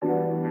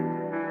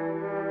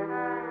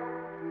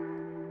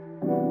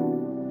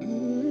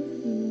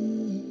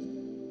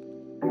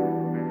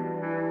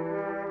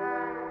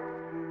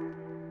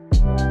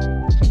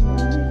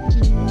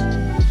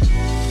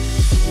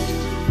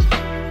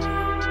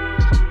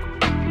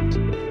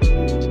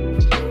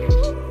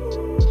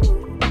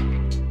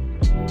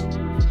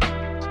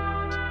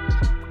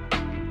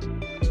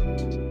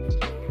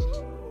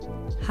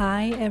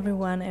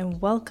everyone,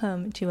 and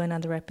welcome to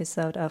another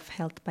episode of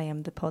Health by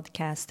M, the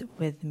podcast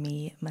with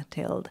me,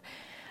 Mathilde.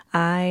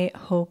 I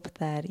hope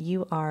that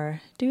you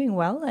are doing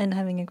well and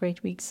having a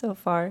great week so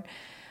far.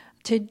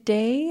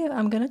 Today,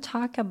 I'm going to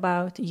talk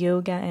about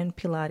yoga and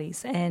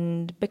Pilates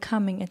and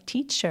becoming a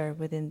teacher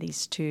within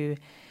these two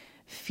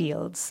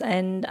fields.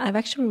 And I've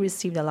actually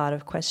received a lot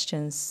of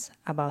questions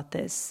about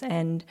this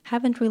and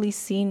haven't really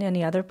seen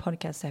any other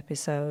podcast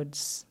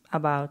episodes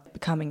about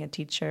becoming a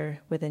teacher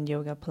within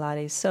yoga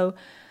Pilates. So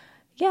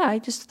yeah, I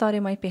just thought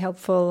it might be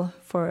helpful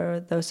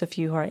for those of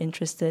you who are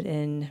interested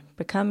in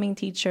becoming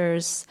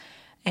teachers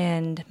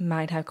and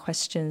might have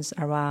questions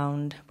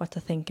around what to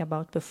think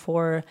about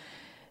before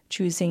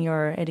choosing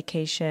your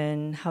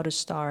education, how to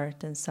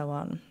start, and so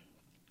on.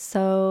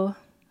 So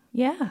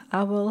yeah,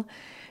 I will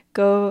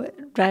go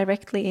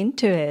directly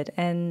into it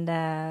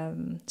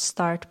and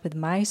start with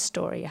my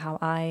story, how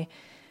I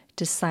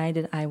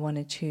decided I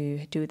wanted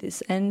to do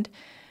this. And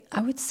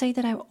I would say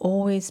that I've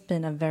always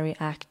been a very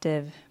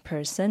active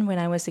person. When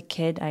I was a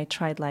kid, I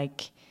tried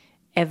like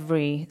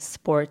every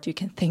sport you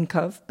can think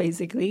of,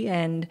 basically.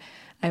 And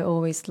I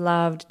always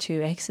loved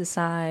to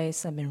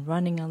exercise. I've been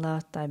running a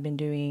lot. I've been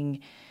doing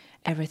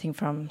everything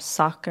from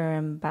soccer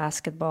and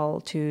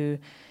basketball to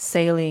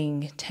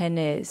sailing,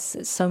 tennis,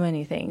 so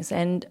many things.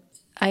 And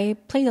I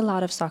played a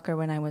lot of soccer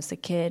when I was a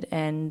kid.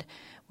 And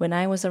when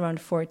I was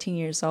around 14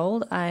 years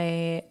old,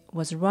 I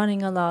was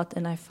running a lot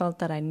and I felt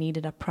that I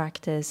needed a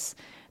practice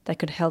that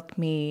could help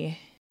me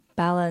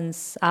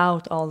balance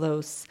out all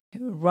those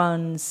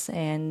runs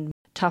and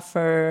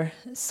tougher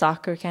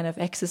soccer kind of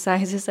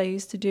exercises I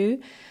used to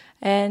do.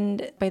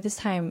 And by this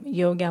time,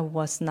 yoga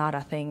was not a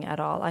thing at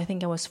all. I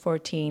think I was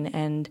 14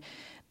 and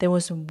there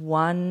was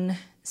one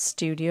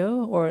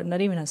studio, or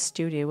not even a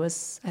studio,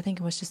 I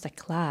think it was just a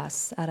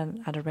class at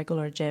a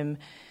regular gym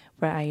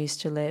where I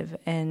used to live.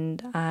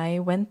 And I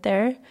went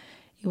there.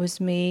 It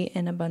was me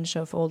and a bunch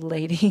of old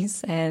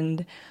ladies,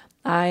 and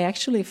I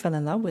actually fell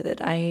in love with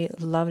it. I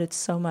loved it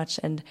so much,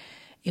 and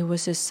it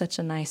was just such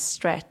a nice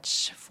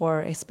stretch for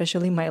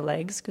especially my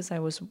legs because I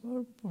was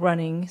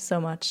running so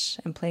much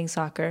and playing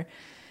soccer.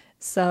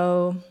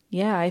 So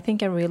yeah, I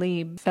think I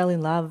really fell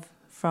in love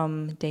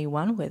from day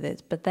one with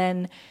it. But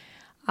then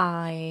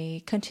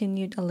I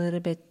continued a little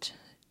bit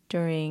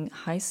during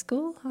high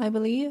school, I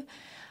believe.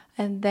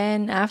 And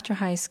then after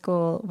high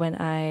school,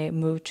 when I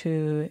moved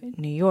to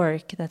New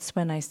York, that's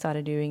when I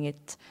started doing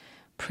it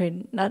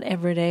not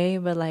every day,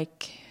 but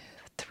like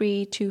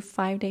 3 to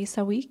 5 days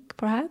a week,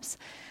 perhaps.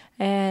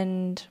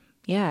 And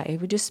yeah,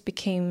 it just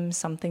became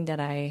something that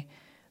I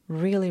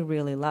really,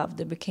 really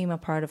loved. It became a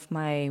part of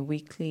my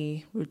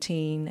weekly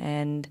routine,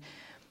 and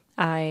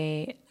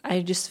I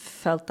just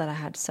felt that I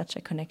had such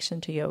a connection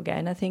to yoga.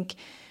 And I think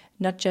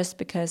not just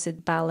because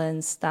it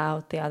balanced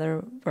out the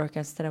other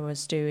workouts that I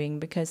was doing,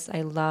 because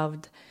I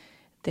loved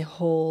the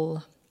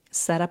whole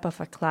setup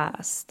of a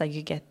class, that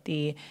you get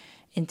the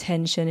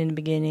intention in the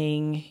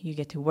beginning, you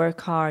get to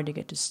work hard, you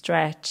get to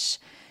stretch,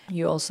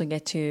 you also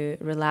get to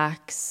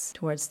relax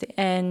towards the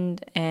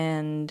end.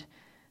 And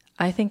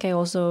I think I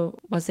also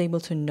was able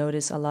to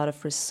notice a lot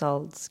of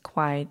results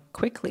quite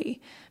quickly,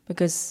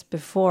 because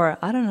before,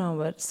 I don't know,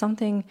 but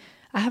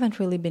I haven't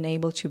really been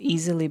able to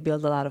easily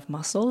build a lot of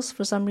muscles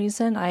for some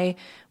reason.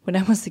 When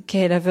I was a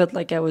kid, I felt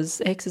like I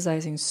was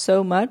exercising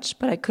so much,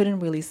 but I couldn't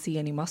really see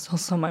any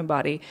muscles on my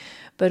body.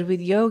 But with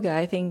yoga,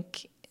 I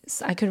think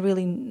I could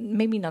really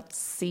maybe not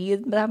see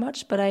it that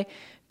much, but I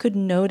could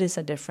notice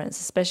a difference,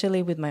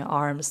 especially with my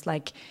arms.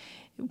 Like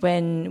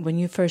when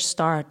you first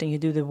start and you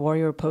do the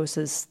warrior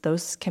poses,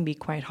 those can be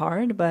quite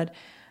hard, but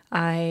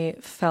I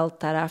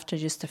felt that after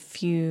just a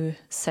few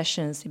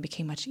sessions, it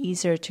became much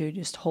easier to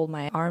just hold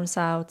my arms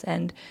out.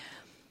 And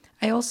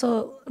I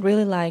also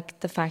really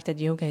like the fact that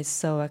yoga is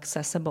so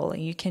accessible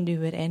and you can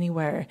do it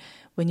anywhere.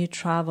 When you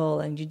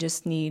travel and you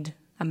just need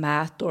a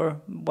mat,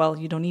 or, well,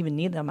 you don't even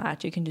need a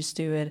mat. You can just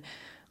do it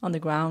on the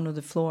ground or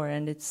the floor.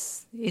 And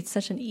it's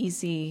such an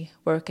easy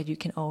workout you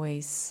can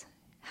always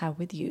have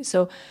with you.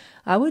 So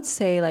I would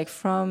say, like,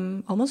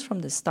 almost from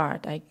the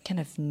start, I kind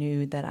of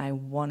knew that I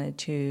wanted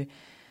to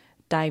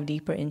dive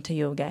deeper into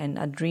yoga, and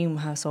a dream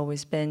has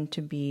always been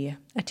to be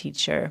a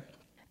teacher.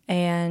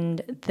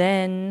 And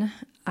then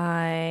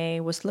I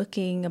was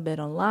looking a bit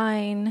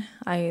online.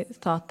 I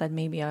thought that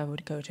maybe I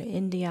would go to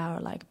India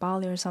or like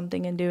Bali or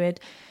something and do it.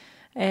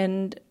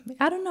 And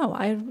I don't know,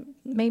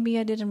 maybe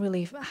I didn't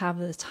really have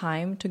the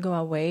time to go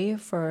away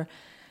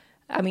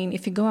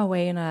if you go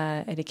away in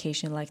an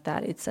education like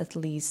that, it's at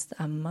least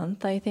a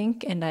month, I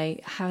think. And I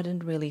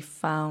hadn't really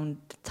found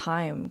the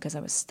time because I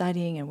was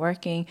studying and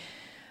working.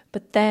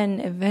 But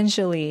then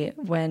eventually,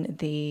 when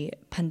the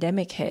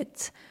pandemic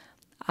hit,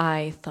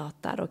 I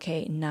thought that,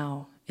 okay,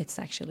 now it's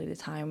actually the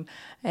time.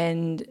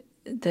 And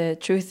the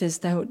truth is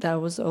that I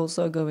was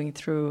also going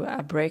through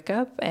a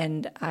breakup,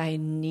 and I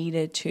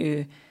needed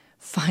to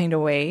find a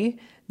way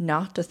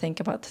not to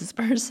think about this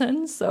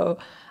person. So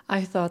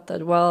I thought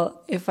that,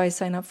 well, if I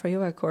sign up for a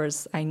yoga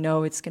course, I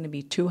know it's going to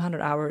be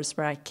 200 hours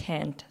where I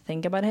can't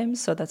think about him.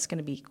 So that's going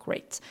to be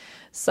great.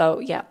 So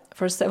yeah,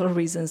 for several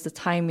reasons, the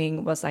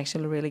timing was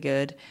actually really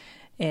good.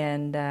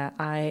 And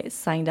I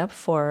signed up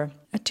for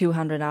a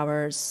 200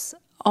 hours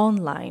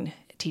online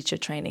teacher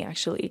training,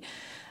 actually.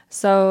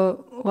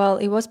 So, well,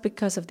 it was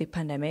because of the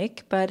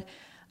pandemic, but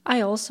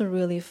I also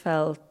really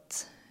felt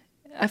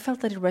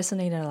that it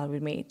resonated a lot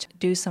with me to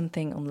do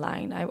something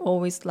online. I've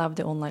always loved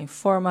the online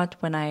format.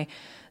 When I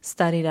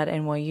studied at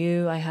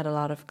NYU, I had a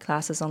lot of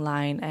classes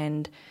online,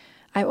 and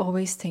I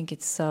always think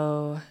it's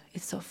so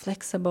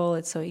flexible,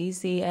 it's so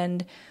easy,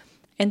 and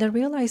I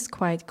realized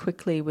quite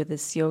quickly with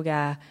this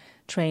yoga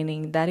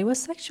training that it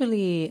was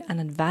actually an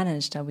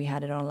advantage that we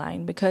had it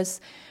online, because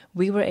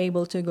we were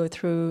able to go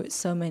through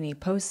so many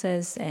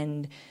poses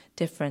and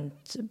different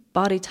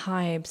body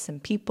types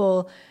and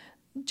people.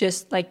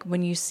 Just like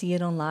when you see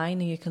it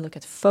online, and you can look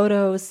at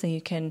photos, and you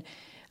can,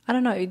 I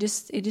don't know, it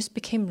just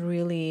became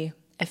really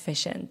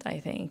efficient, I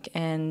think.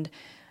 And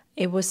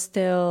it was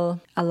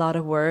still a lot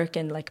of work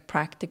and like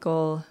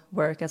practical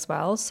work as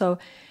well. So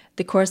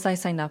the course I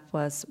signed up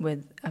was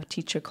with a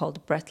teacher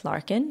called Brett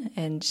Larkin,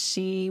 and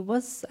she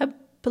was, I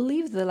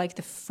believe,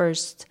 the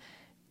first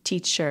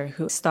teacher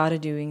who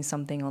started doing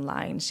something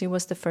online. She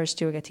was the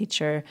first yoga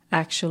teacher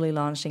actually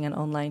launching an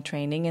online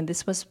training, and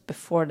this was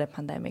before the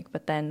pandemic,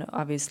 but then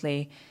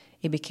obviously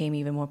it became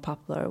even more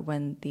popular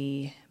when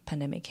the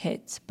pandemic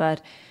hit.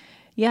 But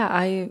yeah,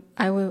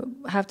 I will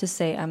have to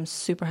say I'm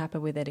super happy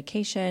with the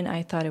education.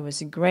 I thought it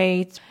was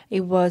great.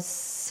 It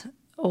was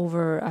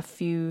over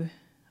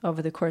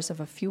the course of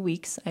a few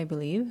weeks, I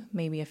believe,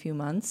 maybe a few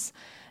months,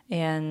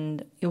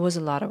 and it was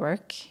a lot of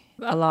work.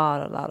 A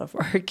lot of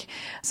work.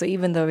 So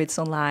even though it's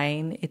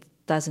online, it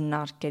does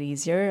not get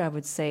easier. I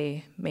would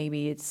say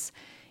maybe it's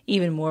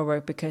even more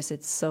work because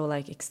it's so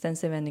like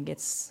extensive and it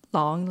gets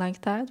long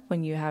like that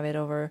when you have it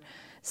over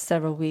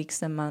several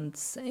weeks and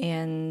months.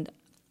 And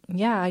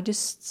yeah,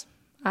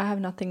 I have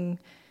nothing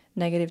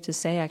negative to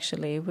say,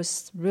 actually. It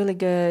was really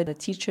good. The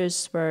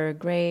teachers were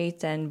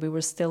great, and we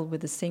were still with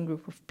the same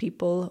group of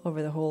people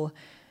over the whole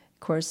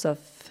course of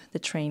the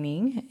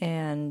training.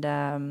 And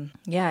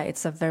yeah,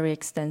 it's a very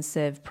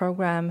extensive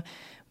program.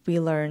 We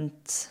learned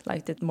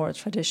like the more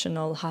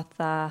traditional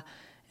hatha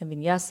and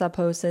vinyasa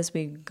poses.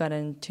 We got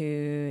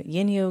into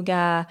yin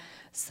yoga,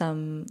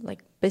 some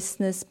like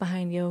business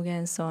behind yoga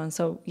and so on.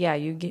 So yeah,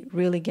 you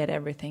really get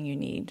everything you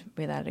need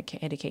with that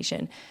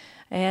education.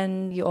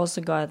 And you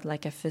also got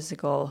like a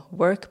physical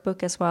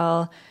workbook as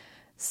well.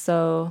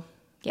 So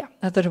yeah,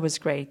 I thought it was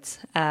great.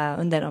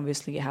 And then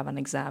obviously you have an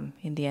exam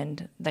in the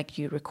end, like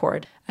you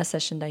record a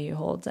session that you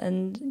hold.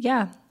 And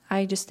yeah,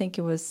 I just think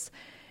it was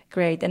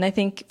great. And I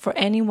think for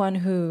anyone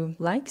who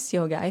likes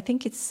yoga, I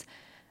think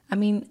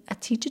a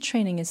teacher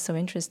training is so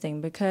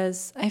interesting,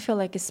 because I feel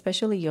like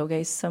especially yoga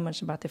is so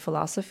much about the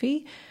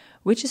philosophy,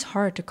 which is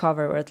hard to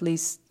cover, or at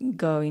least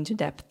go into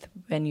depth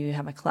when you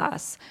have a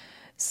class.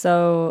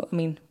 So,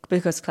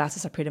 because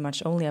classes are pretty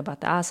much only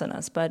about the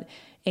asanas, but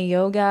in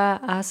yoga,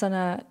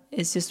 asana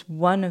is just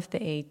one of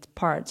the 8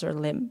 parts or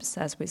limbs,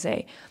 as we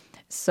say.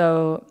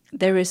 So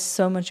there is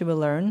so much you will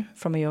learn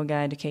from a yoga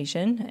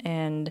education.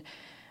 And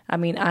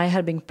I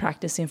had been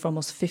practicing for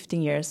almost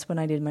 15 years when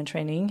I did my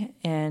training,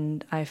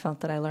 and I felt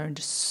that I learned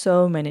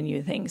so many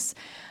new things.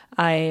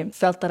 I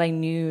felt that I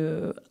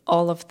knew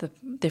all of the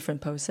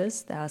different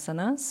poses, the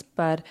asanas,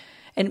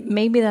 and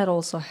maybe that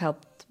also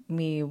helped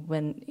me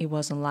when it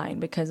was online,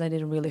 because I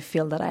didn't really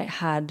feel that I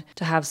had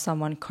to have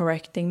someone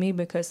correcting me,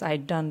 because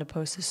I'd done the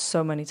poses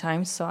so many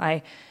times. So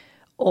I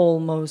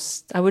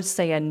would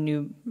say I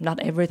knew not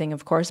everything,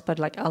 of course, but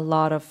like a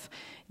lot of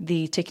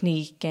the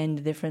technique and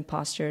the different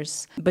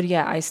postures. But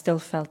yeah, I still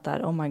felt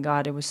that, oh my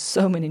God, it was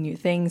so many new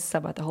things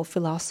about the whole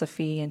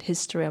philosophy and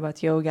history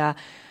about yoga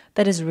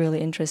that is really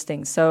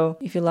interesting. So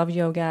if you love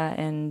yoga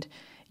and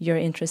you're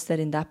interested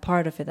in that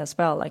part of it as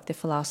well, like the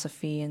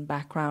philosophy and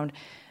background,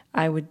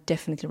 I would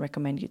definitely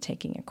recommend you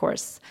taking a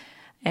course.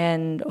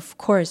 And of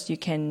course, you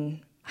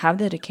can have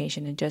the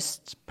education and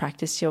just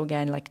practice yoga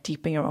and like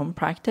deepen your own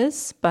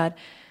practice. But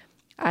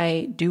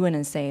I do want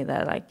to say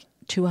that like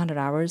 200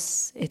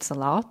 hours, it's a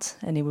lot,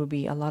 and it will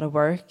be a lot of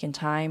work and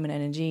time and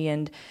energy,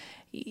 and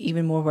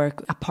even more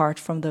work apart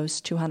from those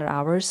 200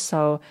 hours.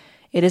 So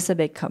it is a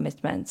big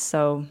commitment.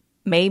 So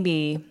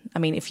maybe,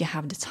 if you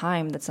have the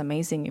time, that's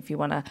amazing if you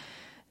want to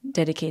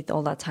dedicate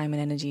all that time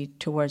and energy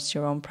towards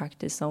your own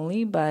practice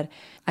only. But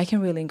I can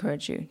really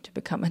encourage you to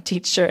become a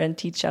teacher and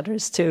teach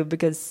others too,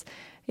 because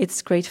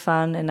it's great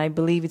fun. And I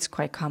believe it's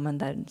quite common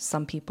that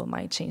some people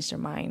might change their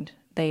mind.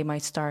 They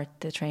might start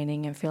the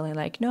training and feeling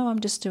like, no, I'm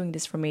just doing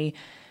this for me.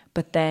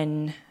 But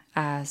then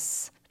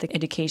as the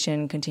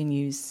education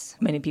continues,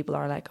 many people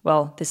are like,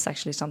 well, this is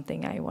actually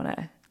something I want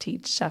to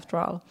teach after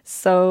all.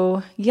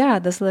 So yeah,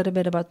 that's a little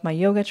bit about my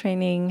yoga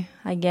training.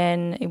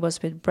 Again, it was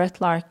with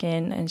Brett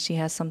Larkin, and she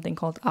has something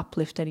called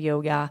Uplifted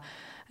Yoga,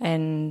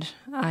 and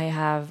I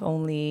have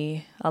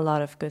only a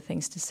lot of good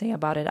things to say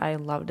about it. I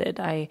loved it.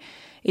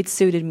 It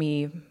suited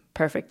me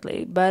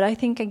perfectly. But I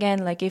think, again,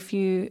 like if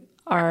you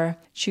are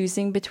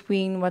choosing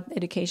between what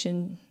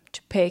education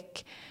to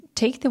pick,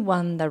 take the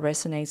one that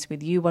resonates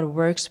with you, what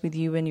works with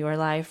you in your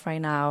life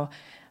right now.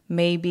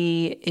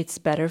 Maybe it's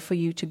better for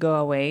you to go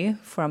away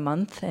for a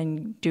month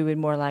and do it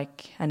more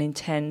like an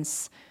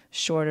intense,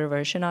 shorter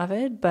version of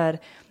it.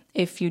 But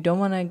if you don't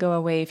want to go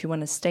away, if you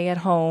want to stay at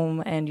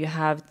home and you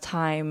have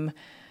time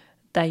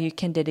that you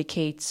can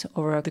dedicate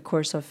over the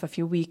course of a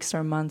few weeks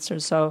or months or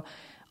so,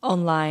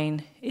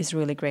 online is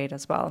really great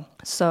as well.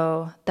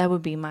 So that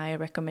would be my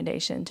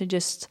recommendation, to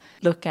just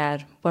look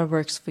at what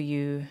works for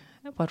you,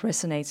 what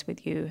resonates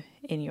with you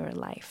in your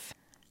life.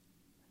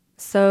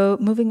 So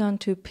moving on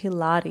to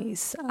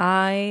Pilates.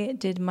 I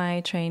did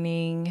my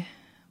training,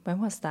 when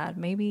was that?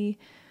 Maybe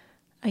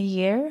a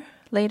year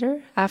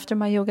later after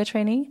my yoga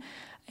training.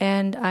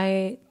 And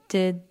I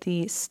did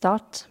the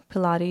Start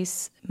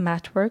Pilates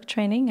mat work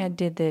training. I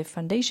did the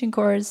foundation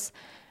course.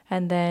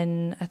 And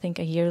then I think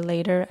a year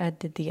later, I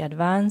did the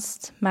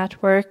advanced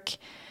mat work.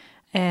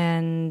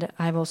 And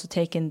I've also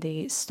taken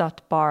the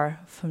Start Bar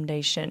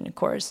foundation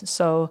course.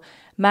 So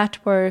mat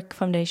work,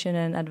 foundation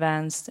and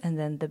advanced, and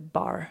then the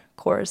bar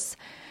course.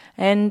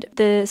 And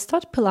the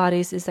Start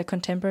Pilates is a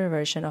contemporary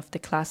version of the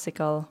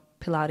classical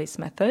Pilates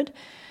method.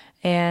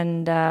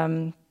 And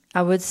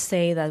I would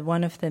say that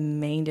one of the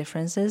main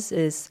differences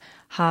is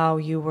how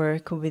you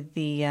work with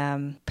the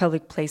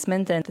pelvic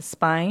placement and the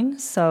spine.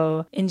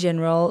 So in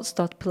general,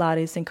 Start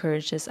Pilates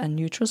encourages a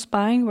neutral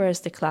spine,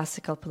 whereas the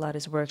classical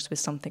Pilates works with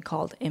something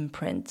called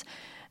imprint.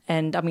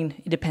 And I mean,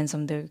 it depends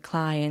on the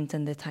client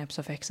and the types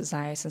of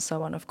exercise and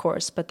so on, of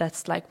course, but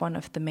that's like one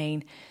of the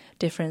main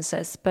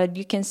differences. But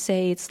you can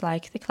say it's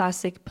like the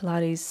classic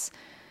Pilates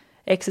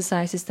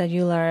exercises that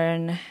you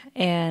learn.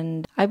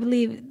 And I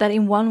believe that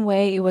in one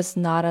way it was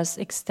not as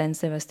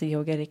extensive as the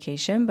yoga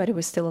education, but it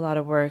was still a lot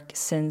of work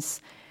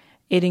since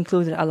it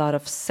included a lot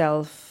of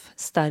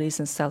self-studies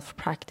and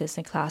self-practice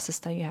and classes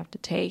that you have to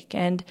take.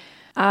 And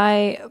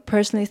I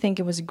personally think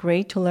it was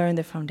great to learn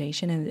the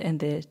foundation and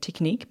the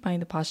technique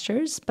behind the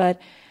postures,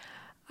 but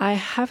I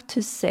have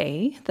to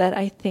say that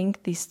I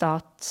think the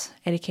Start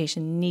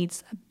education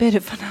needs a bit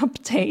of an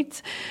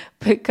update,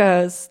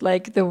 because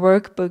like the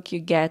workbook you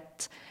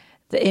get,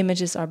 the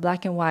images are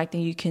black and white,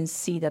 and you can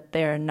see that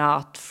they're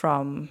not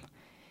from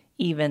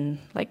even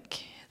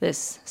like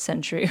this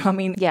century. I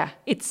mean, yeah,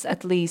 it's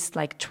at least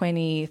like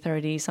 20,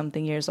 30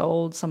 something years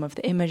old, some of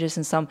the images,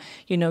 and some,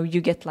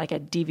 you get like a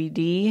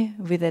DVD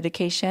with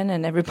education,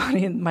 and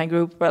everybody in my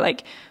group were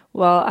like,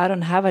 well, I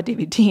don't have a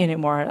DVD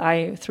anymore.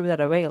 I threw that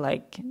away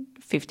like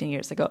 15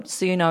 years ago.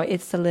 So,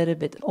 it's a little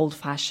bit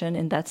old-fashioned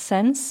in that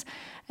sense.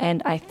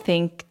 And I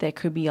think there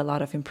could be a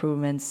lot of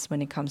improvements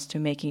when it comes to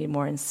making it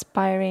more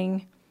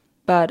inspiring.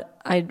 But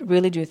I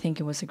really do think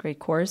it was a great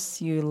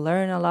course. You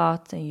learn a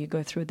lot and you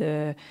go through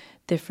the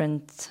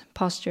different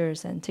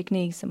postures and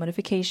techniques and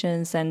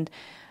modifications. And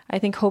I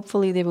think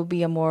hopefully there will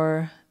be a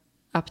more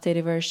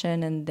updated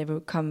version, and there will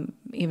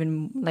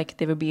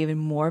be even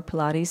more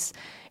Pilates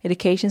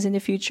educations in the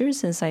future,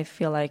 since I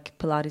feel like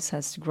Pilates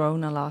has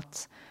grown a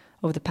lot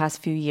over the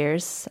past few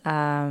years.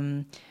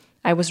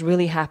 I was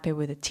really happy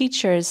with the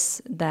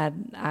teachers that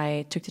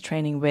I took the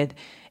training with.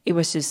 It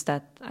was just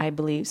that I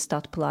believe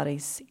Start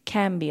Pilates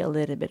can be a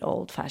little bit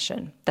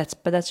old-fashioned.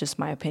 That's just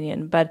my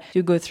opinion. But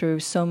you go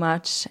through so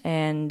much,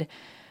 and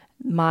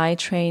my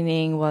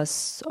training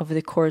was over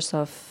the course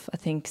of, I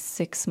think,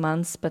 6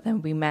 months, but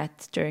then we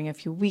met during a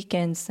few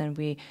weekends, and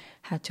we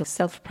had to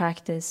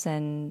self-practice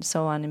and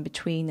so on in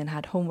between, and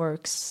had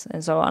homeworks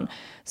and so on.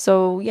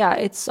 So yeah,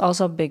 it's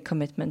also a big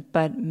commitment,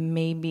 but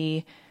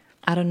maybe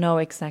I don't know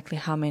exactly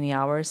how many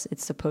hours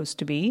it's supposed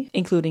to be,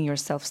 including your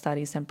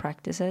self-studies and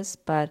practices,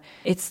 but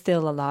it's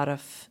still a lot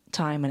of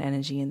time and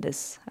energy in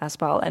this as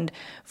well. And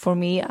for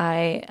me,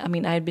 I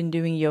mean, I'd been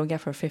doing yoga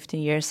for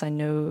 15 years. I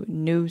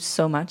knew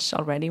so much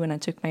already when I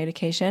took my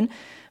education,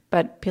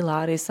 but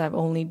Pilates, I've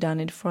only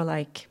done it for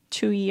like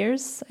 2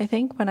 years, I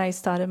think, when I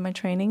started my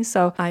training.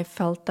 So I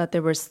felt that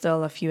there were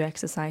still a few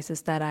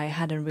exercises that I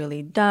hadn't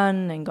really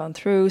done and gone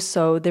through.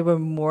 So there were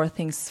more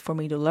things for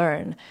me to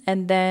learn.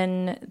 And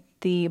then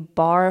the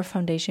bar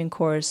foundation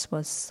course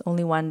was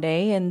only 1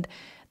 day, and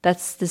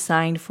that's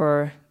designed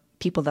for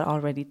people that are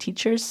already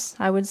teachers,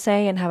 I would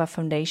say, and have a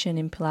foundation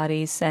in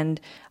Pilates.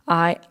 And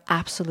I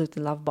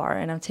absolutely love bar,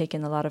 and I've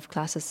taken a lot of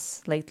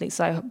classes lately.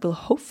 So I will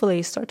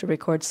hopefully start to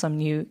record some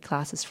new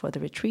classes for the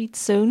retreat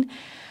soon.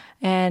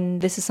 And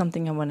this is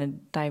something I want to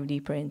dive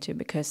deeper into,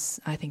 because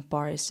I think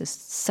bar is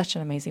just such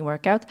an amazing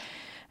workout.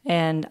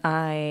 And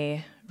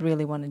I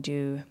really want to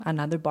do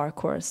another bar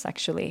course,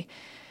 actually.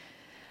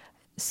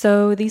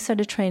 So these are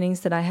the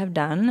trainings that I have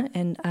done,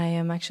 and I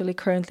am actually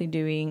currently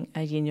doing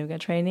a yin yoga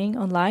training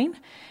online.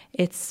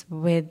 It's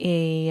with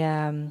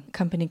a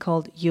company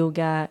called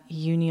Yoga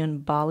Union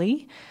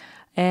Bali.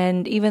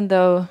 And even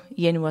though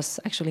yin was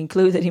actually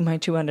included in my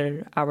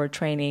 200-hour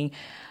training,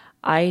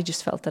 I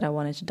just felt that I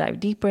wanted to dive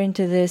deeper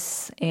into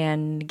this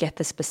and get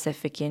the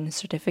specific yin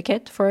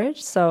certificate for it.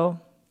 So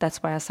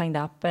that's why I signed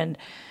up. And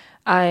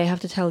I have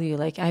to tell you,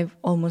 like, I've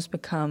almost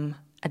become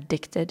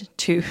addicted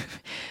to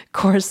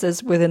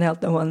courses within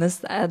health and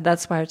wellness.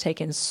 That's why I've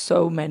taken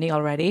so many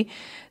already.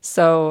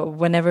 So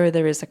whenever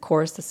there is a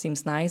course that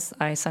seems nice,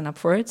 I sign up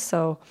for it.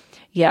 So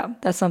yeah,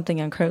 that's something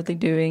I'm currently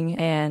doing.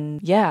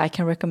 And yeah, I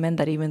can recommend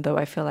that, even though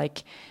I feel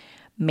like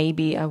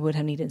maybe I would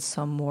have needed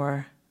some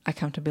more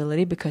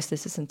accountability because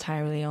this is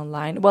entirely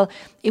online. Well,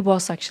 it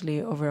was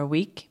actually over a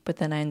week, but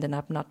then I ended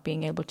up not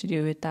being able to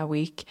do it that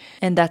week.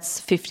 And that's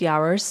 50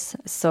 hours.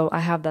 So I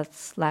have that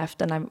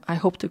left, and I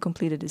hope to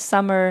complete it this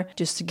summer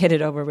just to get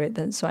it over with,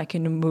 and so I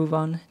can move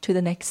on to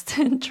the next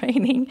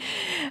training.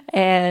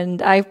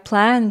 And I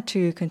plan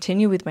to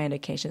continue with my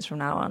educations from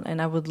now on. And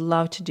I would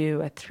love to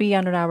do a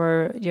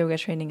 300-hour yoga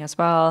training as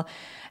well.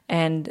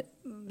 And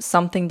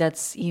something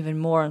that's even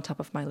more on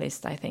top of my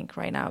list, I think,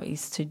 right now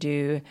is to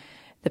do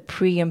the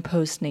pre and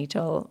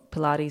postnatal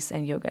Pilates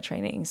and yoga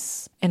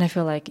trainings. And I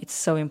feel like it's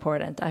so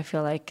important. I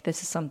feel like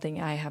this is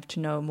something I have to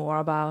know more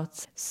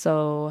about.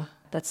 So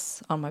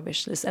that's on my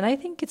wish list. And I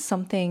think it's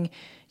something,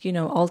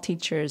 all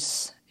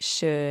teachers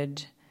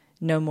should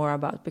know more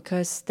about,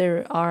 because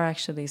there are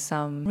actually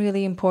some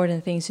really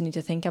important things you need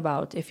to think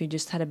about if you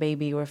just had a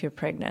baby or if you're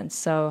pregnant.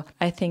 So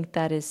I think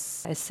that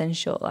is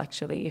essential,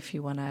 actually, if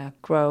you want to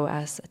grow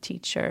as a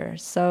teacher.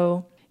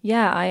 So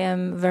yeah, I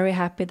am very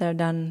happy that I've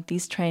done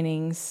these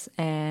trainings,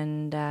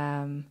 and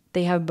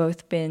they have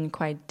both been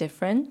quite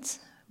different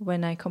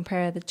when I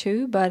compare the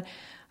two. But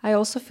I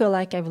also feel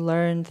like I've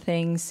learned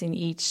things in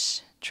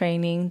each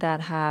training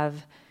that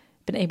have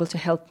been able to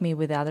help me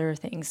with other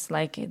things,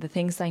 like the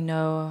things I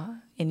know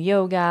in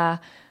yoga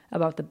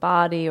about the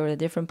body or the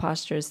different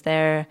postures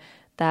there.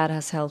 That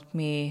has helped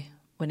me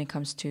when it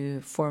comes to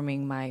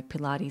forming my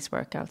Pilates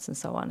workouts and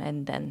so on,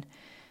 and then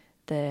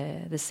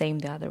the same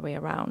the other way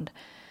around.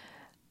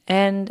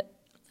 And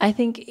I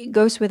think it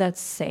goes without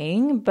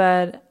saying,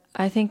 but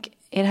I think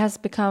it has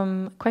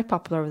become quite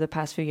popular over the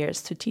past few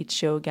years to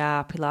teach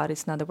yoga,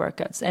 Pilates, and other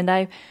workouts. And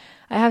I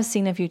have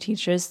seen a few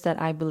teachers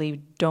that I believe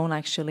don't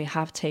actually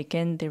have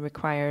taken the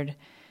required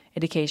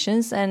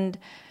educations. And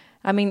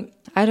I mean,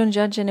 I don't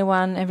judge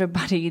anyone.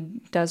 Everybody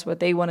does what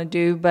they want to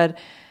do. But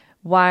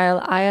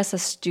while I, as a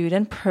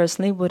student,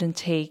 personally wouldn't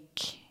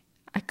take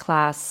a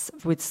class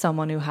with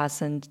someone who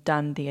hasn't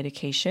done the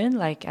education,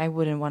 like I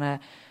wouldn't want to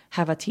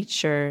have a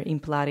teacher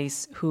in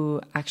Pilates who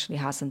actually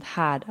hasn't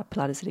had a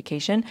Pilates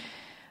education.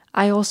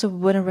 I also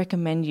wouldn't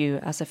recommend you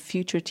as a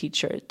future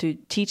teacher to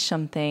teach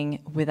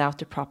something without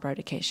the proper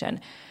education.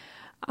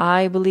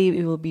 I believe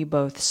it will be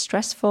both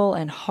stressful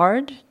and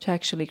hard to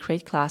actually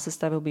create classes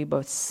that will be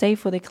both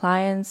safe for the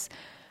clients,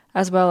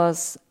 as well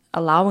as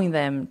allowing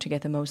them to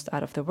get the most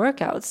out of the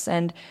workouts.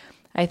 And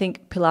I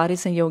think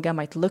Pilates and yoga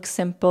might look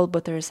simple,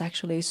 but there is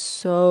actually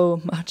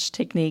so much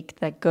technique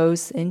that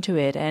goes into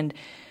it. And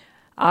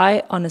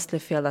I honestly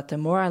feel that the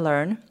more I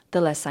learn,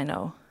 the less I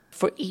know.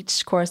 For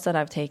each course that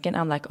I've taken,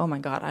 I'm like, oh my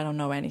God, I don't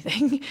know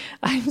anything.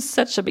 I'm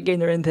such a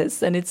beginner in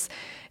this. And it's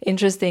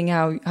interesting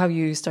how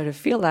you start to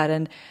feel that.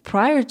 And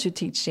prior to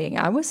teaching,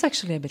 I was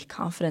actually a bit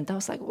confident. I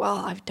was like, well,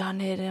 I've done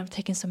it and I've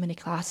taken so many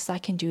classes. I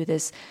can do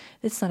this.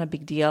 It's not a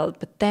big deal.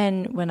 But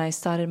then when I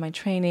started my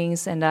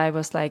trainings and I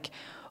was like,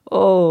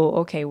 oh,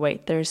 okay,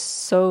 wait, there's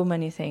so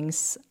many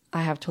things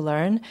I have to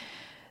learn.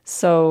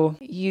 So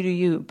you do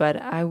you,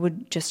 but I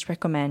would just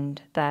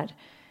recommend that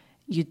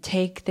you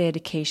take the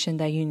education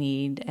that you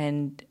need,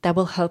 and that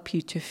will help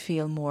you to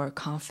feel more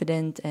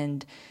confident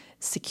and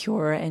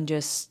secure and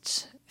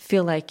just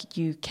feel like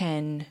you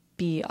can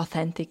be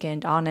authentic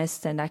and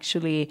honest and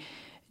actually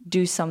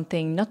do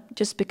something, not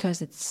just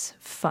because it's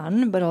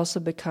fun, but also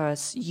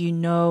because you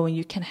know and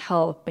you can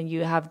help and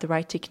you have the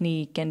right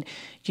technique and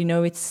you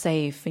know it's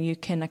safe and you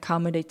can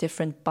accommodate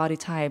different body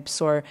types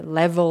or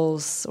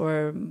levels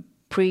or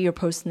pre or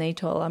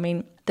postnatal. I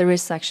mean, there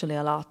is actually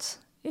a lot.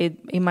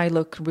 It might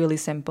look really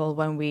simple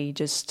when we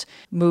just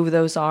move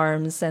those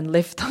arms and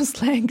lift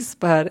those legs,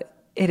 but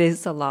it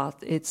is a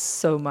lot. It's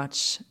so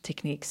much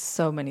technique,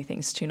 so many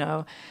things to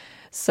know.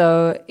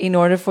 So in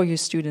order for your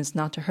students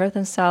not to hurt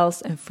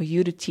themselves and for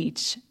you to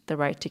teach the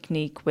right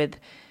technique with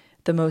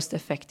the most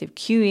effective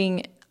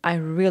cueing, I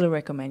really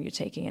recommend you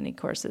taking any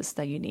courses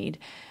that you need.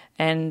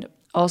 And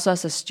also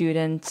as a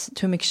student,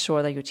 to make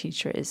sure that your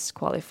teacher is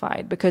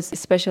qualified, because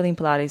especially in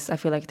Pilates, I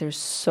feel like there's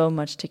so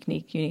much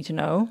technique you need to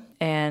know,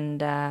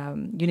 and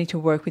you need to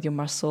work with your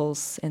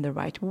muscles in the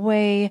right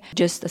way.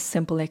 Just a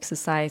simple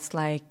exercise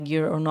like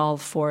you're on all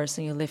fours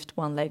and you lift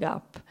one leg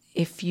up.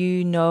 If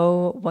you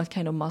know what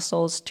kind of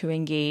muscles to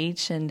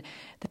engage and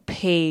the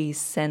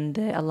pace and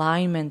the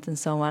alignment and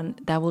so on,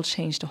 that will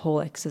change the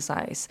whole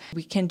exercise.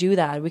 We can do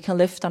that. We can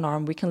lift an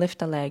arm, we can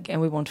lift a leg,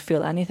 and we won't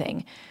feel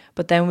anything.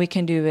 But then we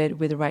can do it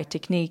with the right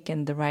technique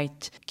and the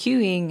right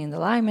cueing and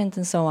alignment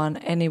and so on,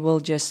 and it will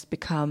just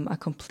become a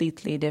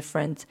completely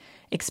different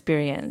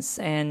experience.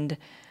 And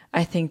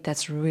I think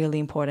that's really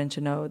important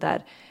to know,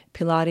 that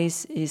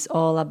Pilates is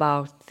all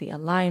about the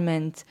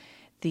alignment,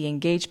 the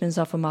engagements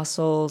of the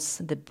muscles,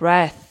 the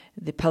breath,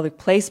 the pelvic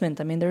placement.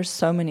 I mean, there's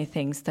so many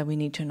things that we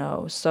need to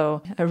know.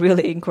 So I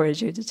really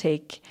encourage you to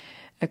take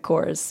a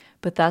course.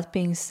 But that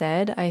being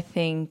said, I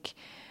think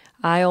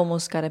I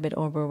almost got a bit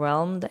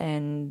overwhelmed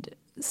and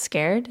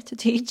scared to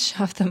teach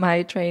after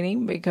my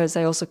training, because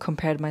I also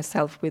compared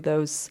myself with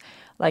those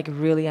like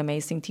really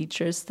amazing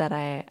teachers that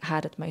I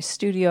had at my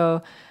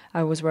studio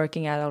I was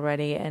working at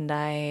already. And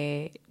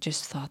I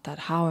just thought that,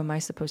 how am I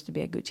supposed to be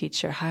a good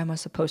teacher? How am I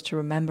supposed to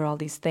remember all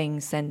these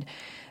things and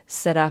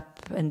set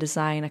up and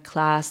design a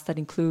class that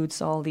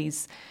includes all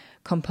these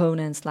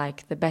components,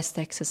 like the best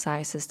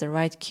exercises, the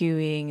right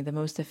cueing, the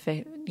most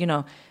effective,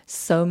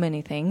 so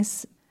many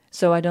things.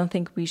 So I don't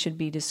think we should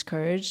be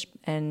discouraged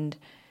and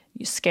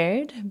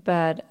scared,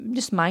 but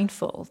just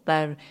mindful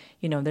that,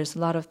 there's a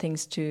lot of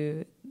things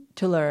to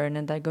learn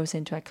and that goes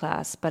into a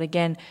class. But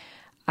again,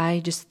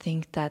 I just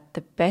think that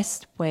the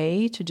best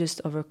way to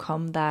just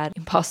overcome that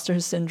imposter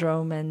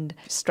syndrome and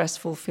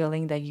stressful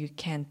feeling that you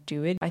can't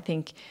do it, I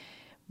think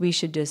we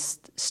should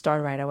just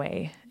start right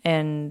away.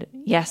 And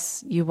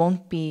yes, you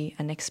won't be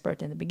an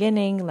expert in the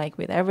beginning, like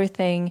with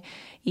everything,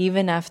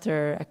 even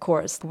after a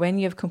course. When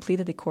you've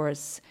completed the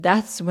course,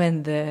 that's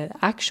when the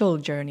actual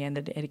journey and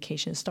the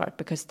education start,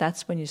 because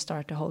that's when you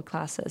start to hold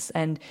classes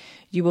and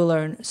you will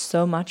learn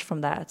so much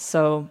from that.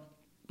 So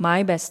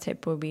my best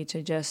tip would be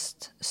to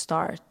just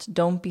start.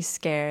 Don't be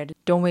scared.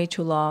 Don't wait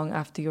too long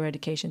after your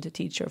education to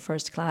teach your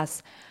first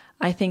class.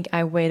 I think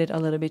I waited a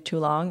little bit too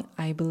long.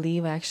 I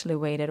believe I actually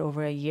waited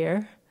over a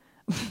year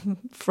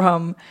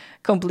from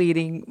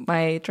completing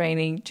my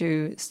training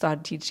to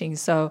start teaching.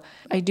 So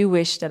I do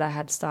wish that I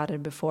had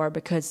started before,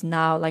 because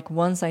now, like,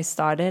 once I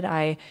started,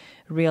 I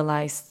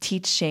realized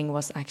teaching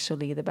was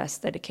actually the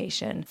best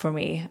education for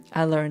me.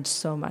 I learned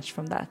so much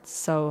from that.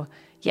 So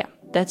yeah,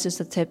 that's just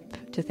a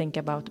tip to think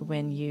about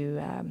when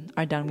you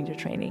are done with your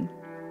training.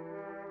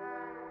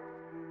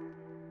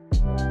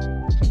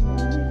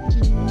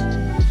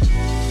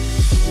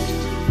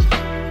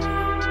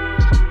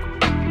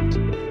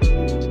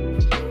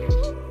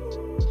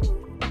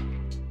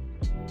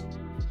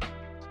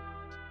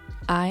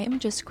 I am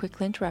just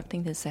quickly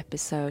interrupting this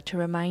episode to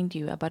remind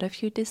you about a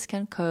few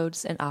discount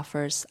codes and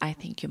offers I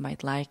think you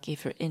might like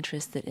if you're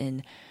interested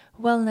in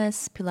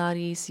wellness,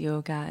 Pilates,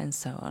 yoga, and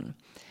so on.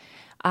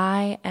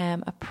 I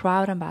am a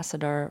proud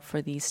ambassador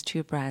for these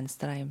two brands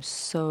that I am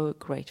so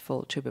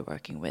grateful to be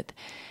working with.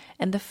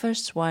 And the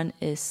first one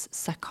is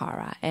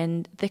Sakara.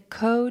 And the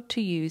code to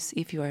use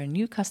if you are a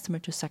new customer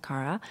to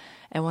Sakara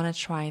and want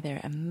to try their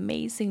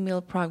amazing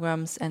meal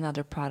programs and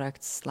other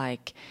products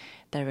like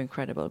their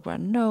incredible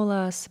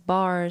granolas,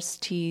 bars,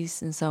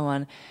 teas, and so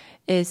on,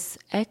 is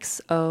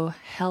XO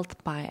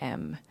Health by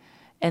M.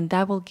 And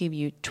that will give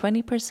you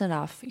 20%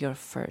 off your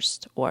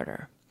first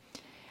order.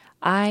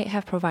 I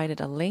have provided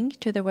a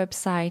link to their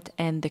website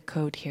and the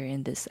code here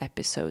in this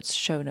episode's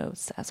show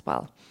notes as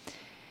well.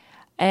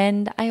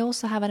 And I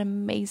also have an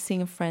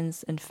amazing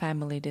friends and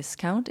family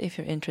discount if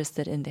you're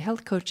interested in the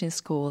health coaching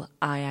school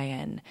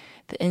IIN,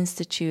 the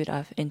Institute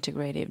of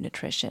Integrative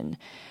Nutrition.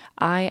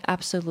 I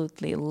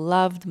absolutely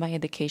loved my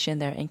education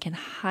there and can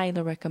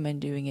highly recommend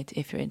doing it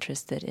if you're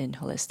interested in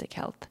holistic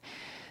health.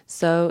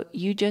 So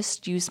you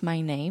just use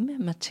my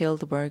name,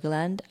 Mathilde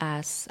Bergeland,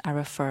 as a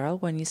referral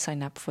when you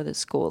sign up for the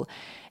school,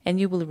 and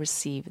you will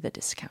receive the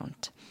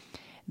discount.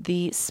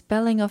 The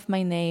spelling of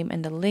my name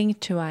and the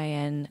link to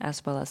IN,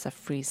 as well as a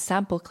free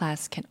sample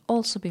class, can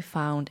also be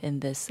found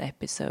in this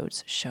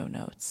episode's show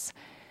notes.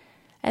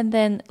 And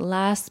then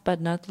last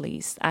but not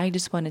least, I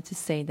just wanted to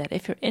say that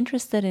if you're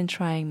interested in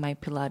trying my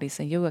Pilates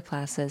and yoga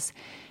classes,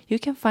 you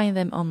can find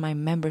them on my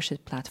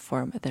membership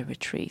platform, The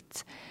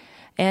Retreat.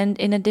 And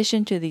in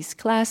addition to these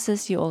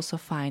classes, you also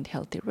find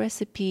healthy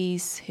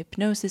recipes,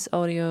 hypnosis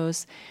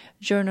audios,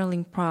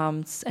 journaling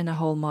prompts, and a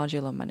whole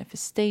module of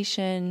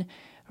manifestation,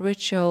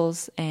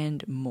 rituals,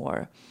 and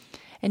more.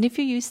 And if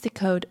you use the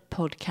code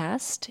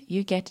podcast,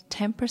 you get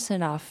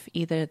 10% off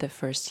either the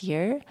first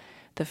year,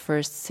 the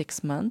first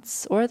 6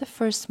 months, or the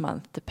first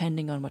month,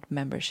 depending on what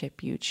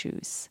membership you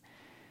choose.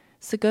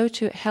 So go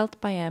to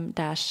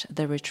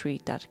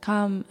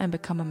healthbym-theretreat.com and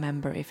become a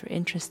member if you're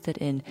interested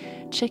in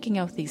checking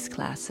out these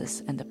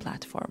classes and the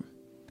platform.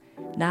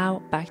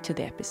 Now back to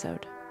the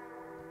episode.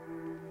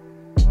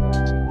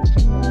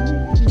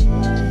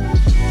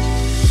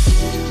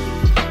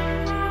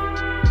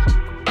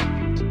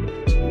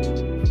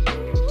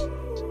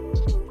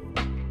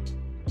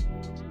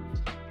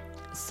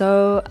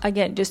 So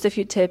again, just a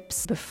few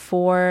tips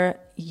before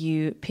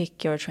you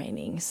pick your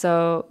training.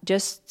 So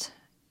just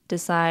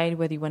decide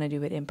whether you want to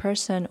do it in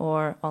person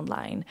or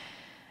online,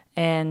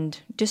 and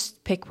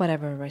just pick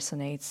whatever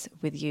resonates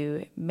with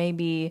you.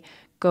 Maybe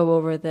go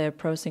over the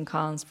pros and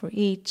cons for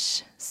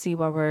each, see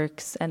what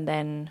works, and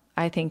then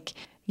I think,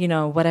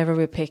 whatever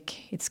we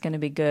pick, it's going to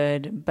be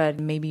good. But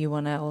maybe you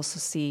want to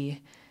also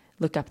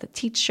look up the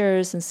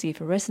teachers and see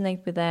if it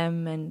resonates with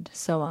them and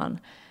so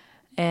on.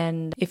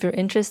 And if you're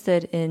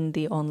interested in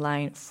the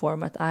online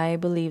format, I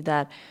believe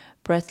that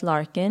Brett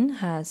Larkin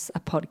has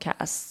a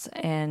podcast,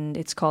 and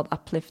it's called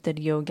Uplifted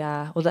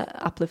Yoga, or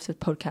the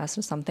Uplifted Podcast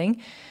or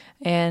something.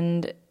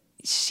 And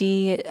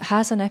she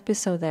has an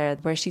episode there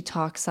where she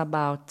talks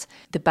about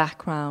the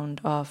background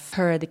of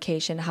her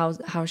education,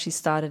 how she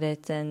started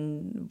it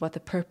and what the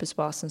purpose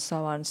was and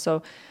so on.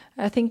 So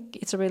I think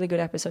it's a really good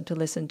episode to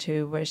listen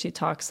to where she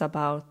talks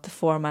about the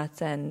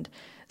format and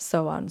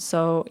so on.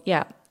 So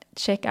yeah,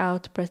 check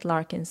out Brett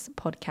Larkin's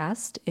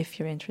podcast if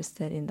you're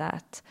interested in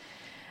that.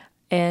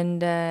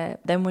 And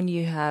then when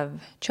you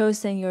have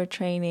chosen your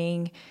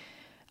training,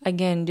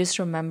 again, just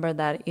remember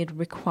that it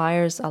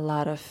requires a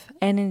lot of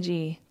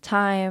energy,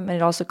 time, and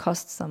it also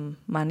costs some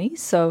money.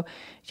 So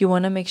you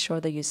want to make sure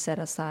that you set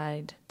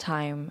aside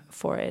time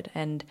for it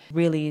and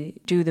really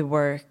do the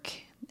work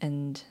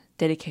and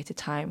dedicate the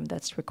time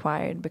that's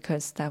required,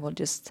 because that will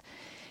just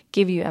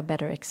give you a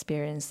better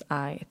experience,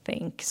 I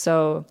think.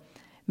 So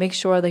make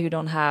sure that you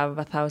don't have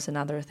 1,000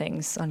 other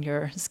things on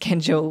your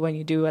schedule when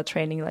you do a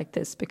training like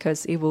this,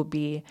 because it will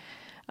be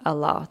a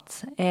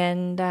lot.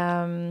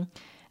 And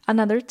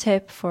another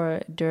tip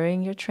for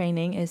during your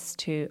training is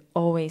to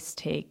always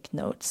take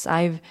notes.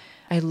 I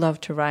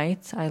love to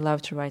write. I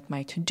love to write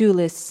my to-do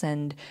lists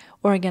and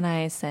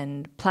organize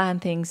and plan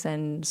things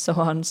and so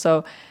on.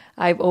 So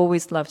I've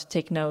always loved to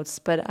take notes,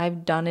 but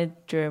I've done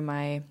it during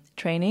my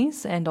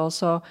trainings, and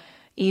also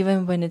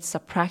even when it's a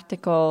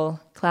practical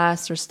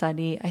class or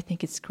study, I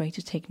think it's great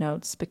to take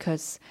notes,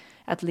 because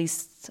at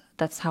least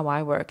that's how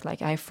I work.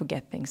 Like, I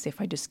forget things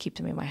if I just keep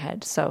them in my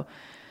head. So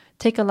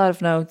take a lot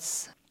of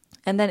notes,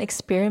 and then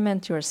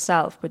experiment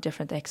yourself with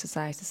different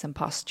exercises and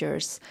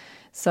postures.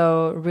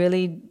 So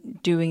really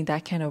doing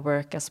that kind of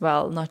work as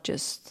well, not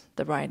just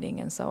the writing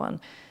and so on.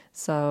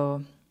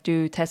 So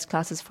do test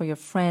classes for your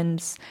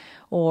friends,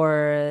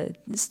 or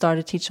start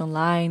to teach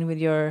online with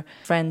your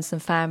friends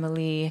and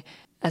family.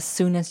 As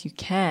soon as you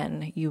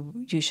can,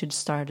 you should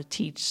start to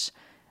teach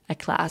a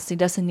class. It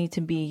doesn't need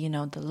to be,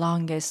 the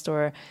longest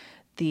or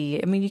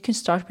you can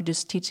start with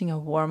just teaching a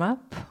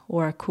warm-up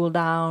or a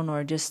cool-down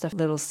or just a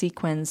little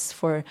sequence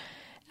for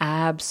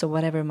abs or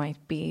whatever it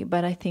might be.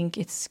 But I think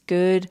it's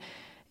good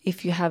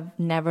if you have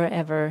never,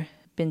 ever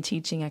been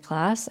teaching a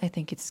class. I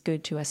think it's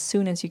good to, as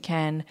soon as you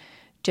can,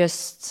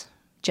 just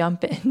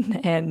jump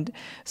in and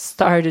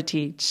start to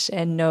teach,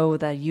 and know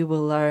that you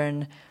will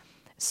learn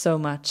so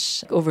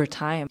much over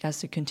time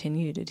as you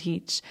continue to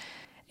teach.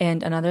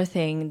 And another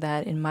thing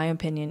that, in my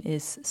opinion,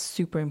 is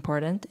super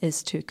important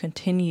is to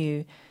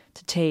continue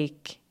to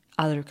take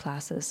other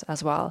classes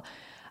as well.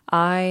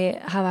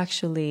 I have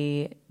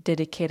actually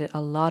dedicated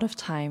a lot of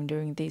time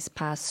during these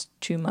past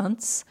 2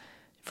 months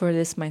for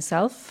this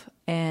myself,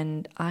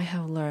 and I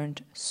have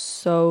learned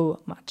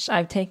so much.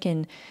 I've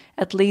taken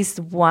at least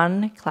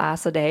one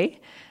class a day,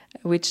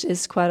 which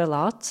is quite a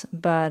lot,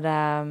 but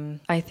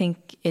I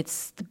think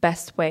it's the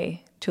best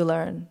way to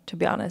learn, to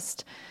be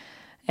honest.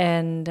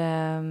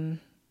 And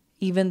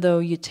even though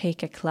you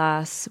take a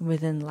class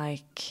within,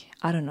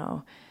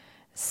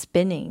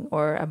 spinning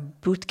or a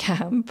boot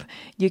camp,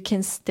 you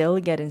can still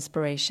get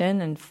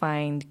inspiration and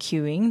find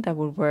cueing that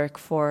will work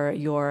for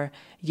your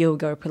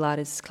yoga or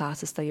Pilates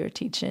classes that you're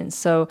teaching.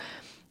 So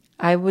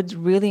I would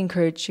really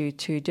encourage you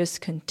to just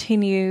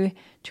continue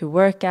to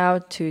work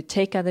out, to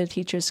take other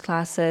teachers'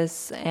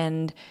 classes.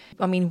 And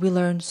we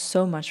learn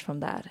so much from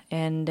that.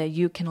 And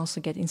you can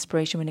also get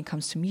inspiration when it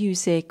comes to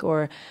music,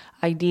 or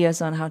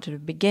ideas on how to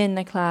begin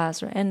a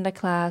class or end a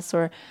class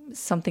or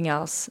something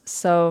else.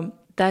 So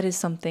that is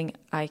something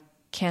I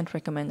can't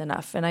recommend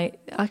enough. And I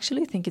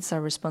actually think it's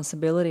our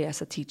responsibility as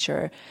a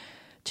teacher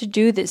to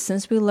do this,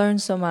 since we learn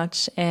so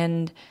much.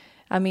 And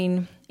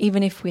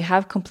even if we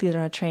have completed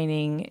our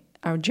training,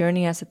 our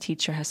journey as a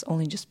teacher has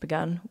only just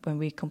begun when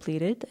we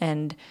complete it.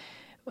 And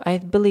I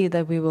believe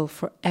that we will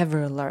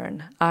forever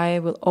learn. I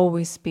will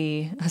always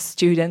be a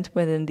student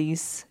within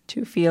these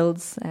two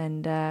fields,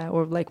 and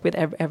with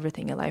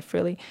everything in life,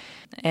 really.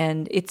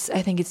 And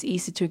I think it's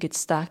easy to get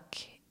stuck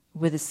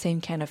with the same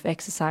kind of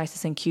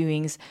exercises and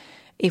cueings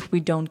if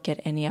we don't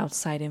get any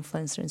outside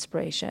influence or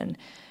inspiration.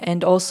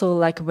 And also,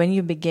 when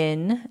you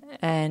begin,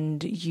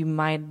 and you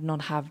might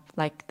not have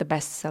the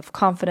best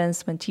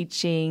self-confidence when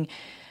teaching,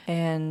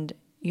 and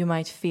you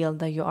might feel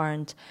that you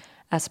aren't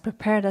as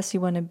prepared as you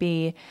want to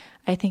be,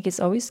 I think it's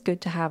always good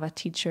to have a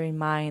teacher in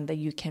mind that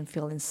you can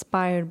feel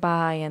inspired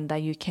by, and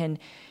that you can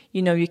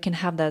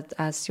have that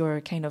as your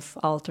kind of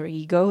alter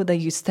ego that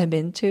you step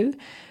into.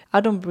 I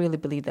don't really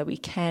believe that we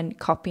can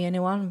copy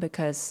anyone,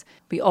 because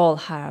we all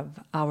have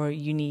our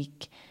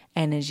unique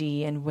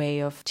energy and way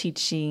of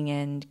teaching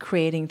and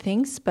creating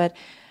things. But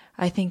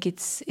I think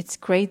it's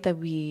great that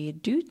we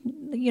do,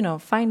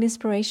 find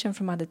inspiration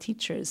from other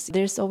teachers.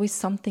 There's always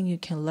something you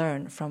can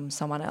learn from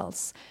someone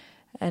else.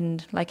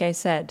 And like I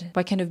said,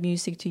 what kind of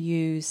music to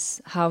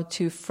use, how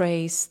to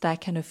phrase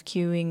that kind of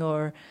cueing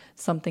or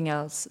something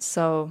else.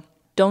 So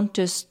don't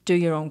just do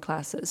your own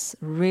classes.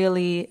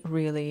 Really,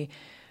 really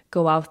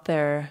go out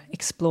there,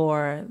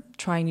 explore,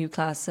 try new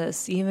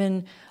classes,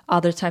 even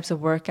other types of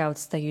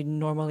workouts that you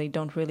normally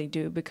don't really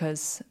do,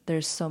 because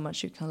there's so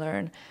much you can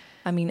learn.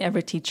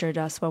 Every teacher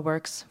does what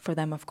works for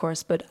them, of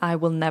course, but I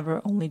will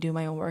never only do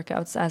my own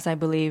workouts, as I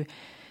believe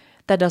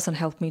that doesn't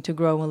help me to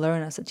grow and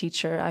learn as a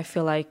teacher. I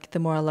feel like the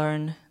more I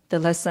learn, the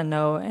less I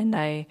know, and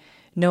I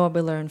know I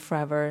will learn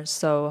forever.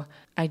 So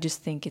I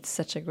just think it's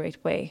such a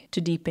great way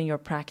to deepen your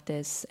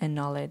practice and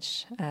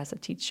knowledge as a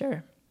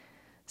teacher.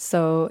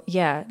 So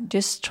yeah,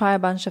 just try a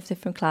bunch of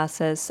different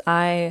classes.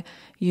 I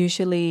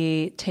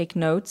usually take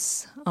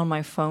notes on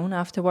my phone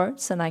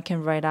afterwards, and I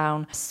can write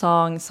down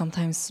songs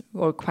sometimes,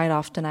 or quite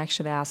often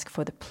actually ask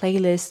for the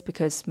playlist,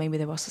 because maybe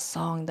there was a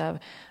song that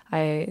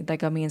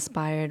got me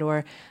inspired,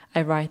 or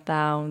I write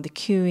down the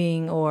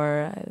cueing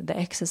or the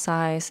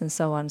exercise and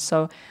so on.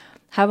 So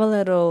have a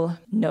little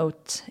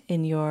note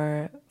in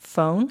your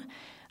phone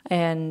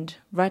and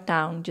write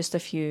down just a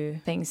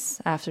few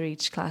things after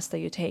each class that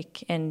you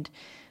take, and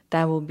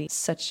that will be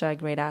such a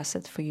great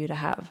asset for you to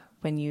have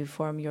when you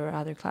form your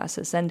other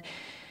classes. And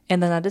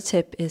another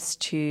tip is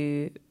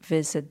to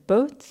visit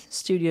both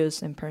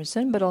studios in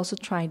person, but also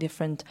try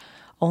different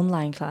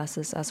online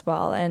classes as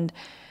well. And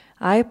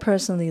I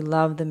personally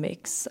love the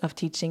mix of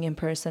teaching in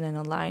person and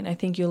online. I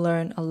think you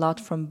learn a lot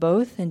from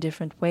both in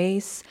different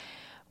ways.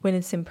 When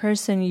it's in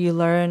person, you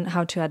learn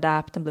how to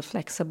adapt and be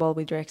flexible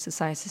with your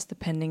exercises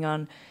depending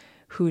on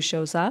who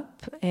shows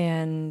up,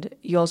 and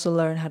you also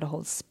learn how to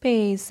hold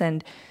space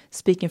and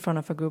speak in front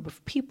of a group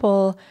of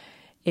people.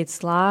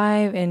 It's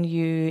live, and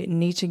you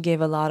need to give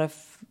a lot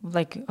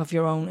of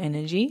your own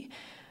energy.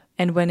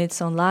 And when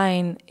it's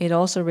online, it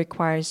also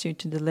requires you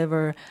to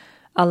deliver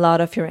a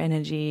lot of your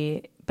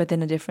energy, but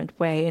in a different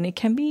way. And it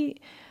can be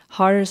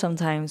harder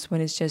sometimes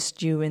when it's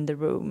just you in the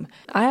room.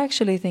 I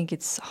actually think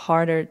it's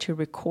harder to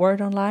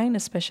record online,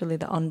 especially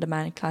the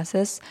on-demand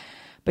classes,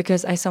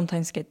 because I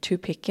sometimes get too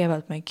picky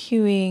about my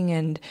cueing,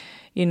 and,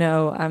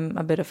 I'm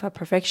a bit of a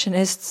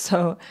perfectionist,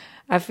 so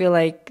I feel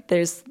like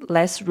there's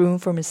less room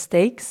for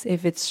mistakes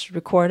if it's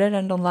recorded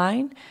and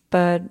online.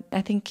 But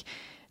I think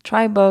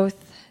try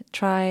both,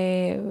 try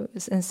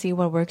and see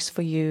what works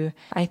for you.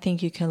 I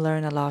think you can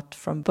learn a lot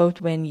from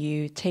both when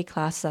you take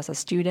classes as a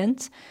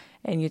student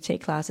and you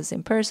take classes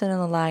in person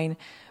and online,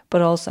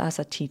 but also as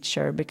a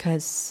teacher,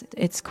 because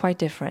it's quite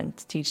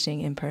different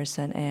teaching in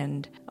person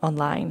and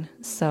online.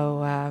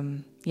 So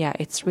yeah,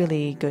 it's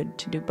really good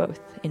to do both,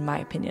 in my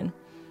opinion.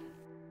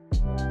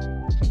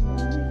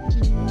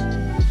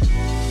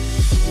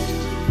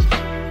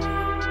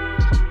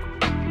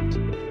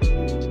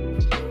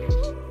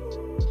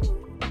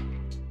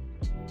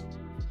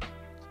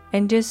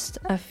 And just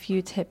a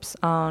few tips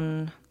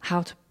on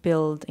how to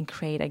build and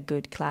create a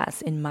good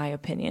class, in my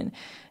opinion.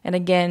 And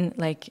again,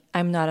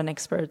 I'm not an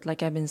expert,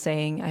 like I've been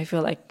saying. I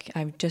feel like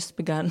I've just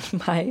begun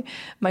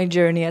my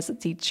journey as a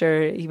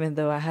teacher, even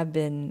though I have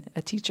been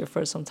a teacher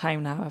for some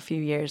time now, a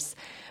few years.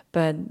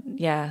 But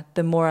yeah,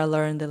 the more I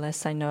learn, the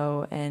less I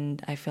know,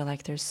 and I feel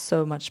like there's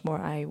so much more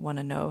I want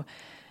to know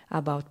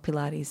about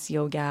Pilates,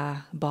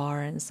 yoga, bar,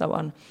 and so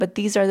on. But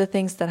these are the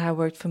things that have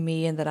worked for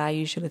me and that I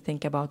usually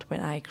think about when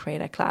I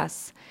create a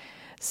class.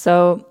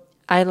 So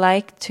I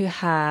like to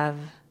have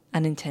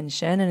an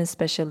intention, and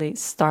especially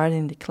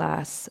starting the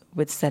class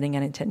with setting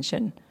an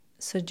intention.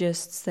 So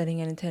just setting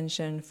an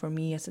intention for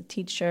me as a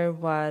teacher,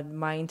 what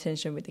my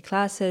intention with the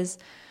class is,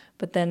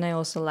 but then I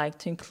also like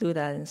to include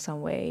that in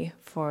some way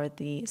for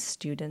the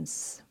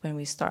students when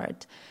we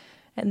start.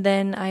 And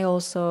then I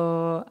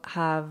also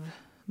have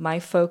my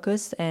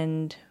focus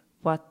and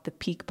what the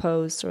peak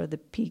pose or the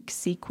peak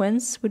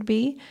sequence would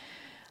be.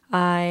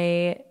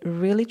 I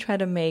really try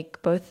to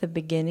make both the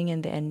beginning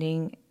and the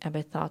ending a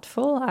bit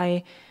thoughtful.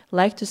 I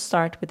like to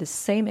start with the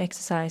same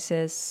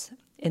exercises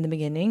in the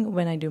beginning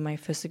when I do my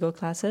physical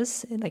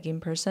classes, like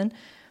in person,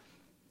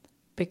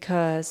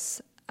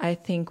 because I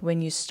think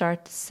when you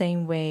start the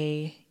same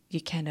way,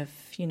 you kind of,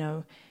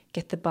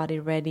 get the body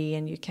ready,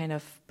 and you kind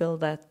of build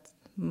that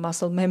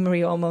muscle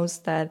memory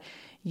almost, that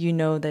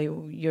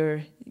that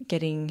you're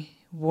getting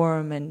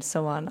warm and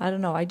so on. I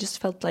don't know. I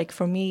just felt like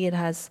for me it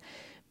has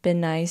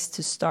been nice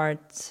to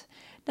start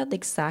not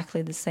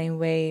exactly the same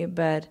way,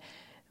 but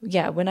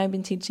yeah, when I've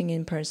been teaching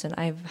in person,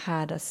 I've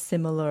had a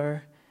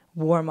similar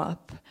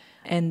warm-up.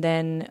 And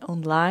then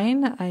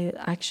online, I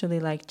actually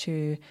like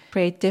to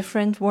create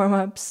different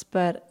warm-ups,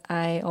 but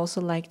I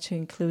also like to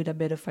include a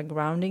bit of a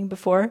grounding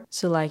before.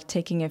 So like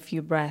taking a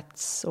few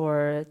breaths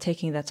or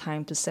taking that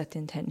time to set the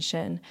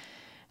intention.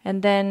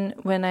 And then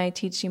when I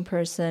teach in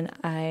person,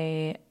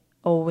 I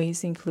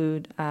always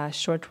include a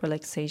short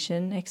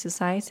relaxation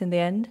exercise in the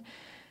end,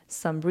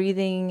 some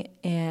breathing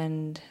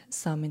and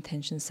some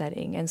intention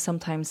setting. And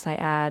sometimes I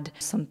add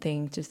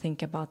something to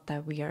think about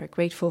that we are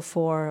grateful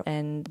for.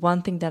 And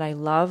one thing that I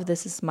love,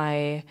 this is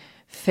my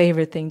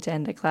favorite thing to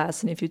end a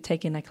class. And if you've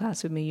taken a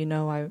class with me,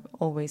 I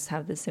always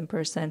have this in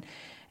person.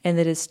 And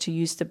it is to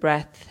use the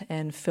breath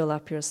and fill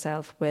up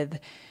yourself with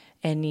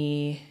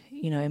any,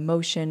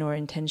 emotion or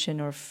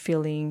intention or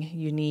feeling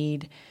you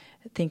need,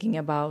 thinking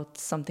about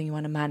something you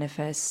want to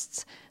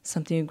manifest,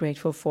 something you're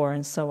grateful for,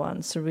 and so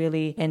on. So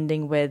really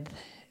ending with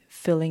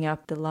filling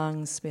up the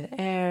lungs with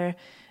air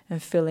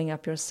and filling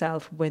up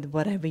yourself with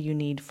whatever you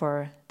need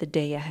for the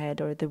day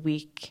ahead or the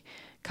week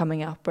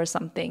coming up or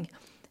something.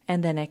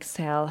 And then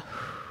exhale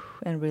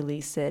and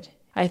release it.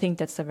 I think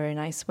that's a very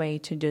nice way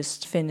to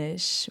just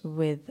finish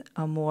with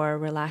a more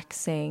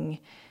relaxing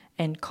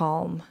and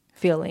calm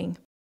feeling.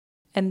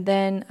 And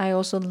then I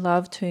also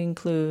love to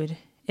include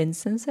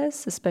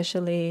incenses,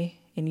 especially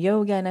in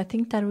yoga. And I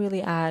think that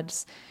really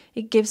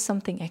it gives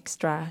something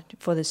extra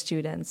for the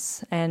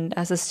students. And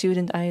as a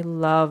student, I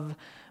love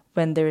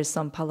when there is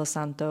some Palo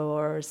Santo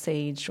or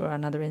sage or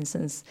another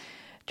incense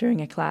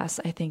during a class.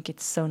 I think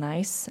it's so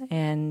nice.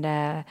 And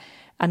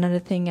another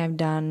thing I've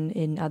done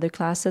in other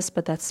classes,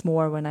 but that's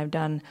more when I've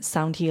done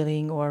sound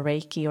healing or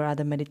Reiki or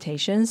other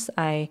meditations,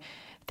 I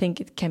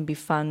think it can be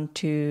fun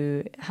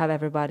to have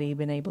everybody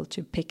been able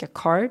to pick a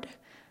card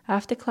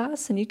after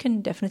class, and you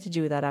can definitely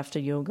do that after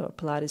yoga or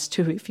Pilates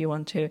too if you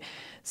want to.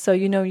 So,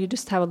 you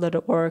just have a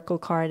little oracle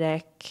card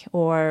deck,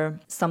 or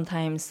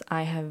sometimes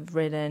I have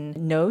written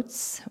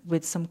notes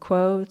with some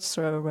quotes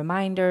or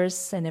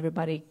reminders, and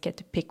everybody get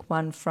to pick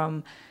one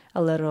from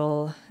a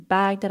little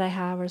bag that I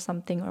have or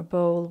something, or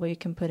bowl where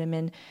you can put them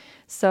in.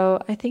 So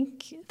I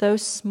think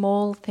those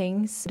small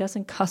things, it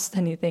doesn't cost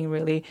anything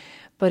really,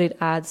 but it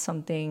adds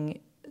something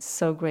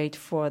so great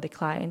for the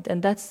client.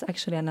 And that's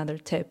actually another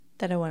tip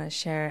that I want to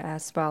share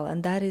as well.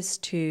 And that is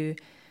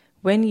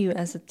when you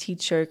as a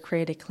teacher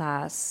create a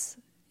class,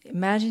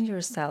 imagine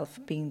yourself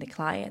being the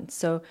client.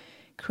 So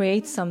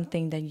create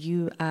something that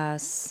you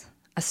as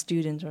a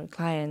student or a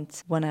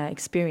client want to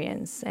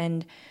experience.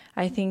 And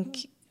I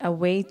think a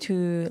way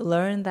to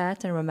learn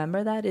that and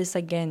remember that is,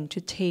 again, to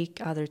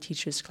take other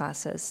teachers'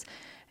 classes.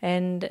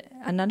 And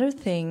another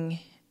thing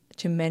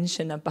to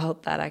mention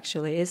about that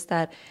actually is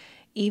that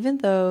even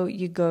though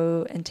you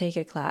go and take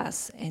a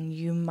class and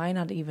you might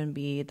not even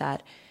be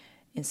that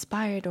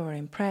inspired or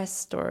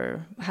impressed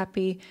or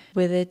happy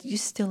with it, you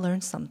still learn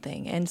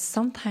something. And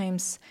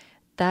sometimes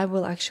that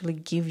will actually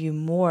give you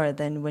more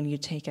than when you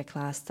take a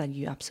class that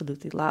you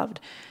absolutely loved.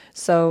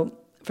 So,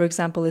 for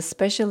example,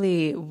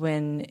 especially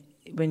when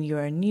you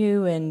are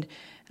new, and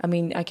I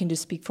mean, I can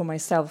just speak for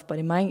myself, but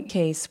in my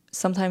case,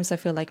 sometimes I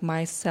feel like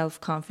my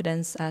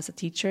self-confidence as a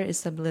teacher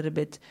is a little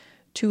bit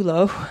too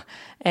low,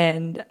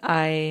 and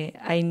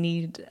I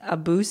need a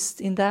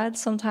boost in that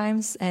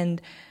sometimes. And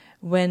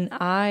when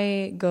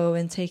I go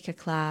and take a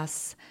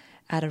class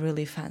at a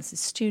really fancy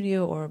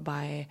studio or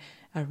by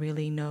a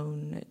really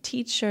known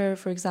teacher,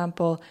 for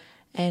example,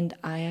 and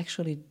I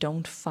actually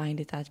don't find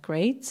it that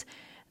great,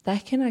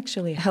 that can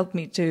actually help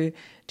me to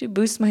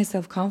boost my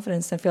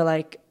self-confidence and feel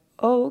like,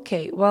 oh,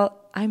 okay, well,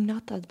 I'm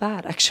not that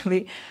bad,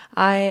 actually.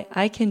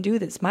 I can do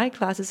this. My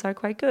classes are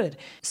quite good.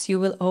 So you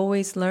will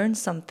always learn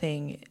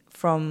something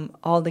from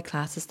all the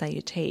classes that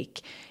you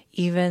take,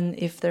 even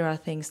if there are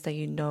things that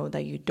you know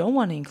that you don't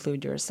want to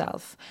include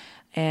yourself.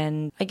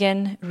 And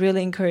again,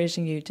 really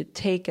encouraging you to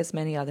take as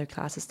many other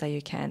classes that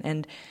you can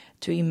and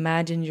to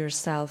imagine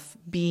yourself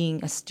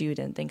being a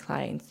student and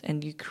client,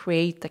 and you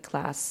create the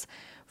class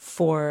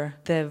for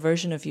the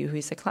version of you who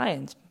is a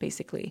client,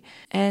 basically.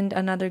 And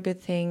another good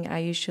thing I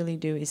usually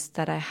do is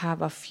that I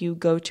have a few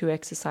go-to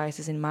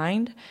exercises in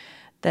mind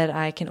that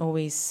I can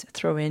always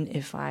throw in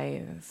if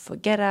I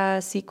forget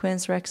a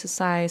sequence or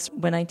exercise.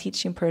 When I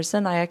teach in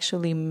person, I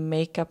actually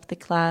make up the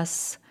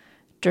class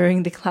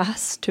during the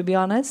class, to be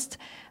honest.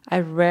 I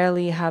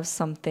rarely have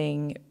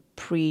something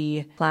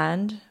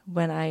pre-planned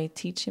when I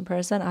teach in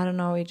person. I don't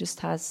know, it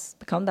just has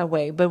become that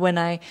way. But when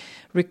I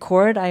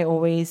record, I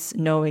always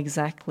know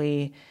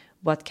exactly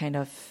what kind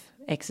of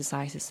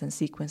exercises and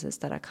sequences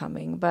that are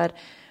coming. But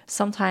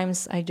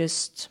sometimes I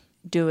just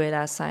do it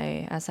as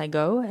I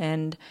go,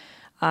 and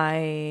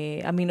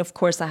I mean, of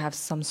course, I have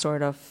some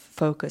sort of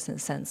focus and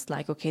sense,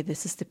 like, okay,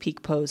 this is the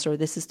peak pose, or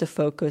this is the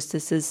focus,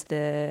 this is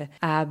the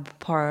ab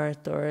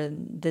part, or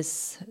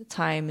this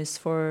time is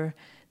for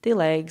the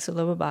legs or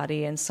lower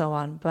body and so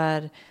on.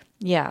 But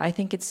yeah, I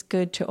think it's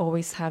good to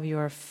always have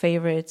your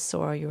favorites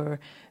or your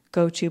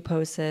go-to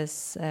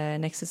poses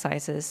and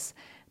exercises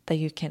that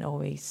you can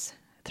always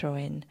throw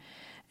in.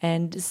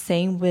 And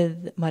same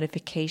with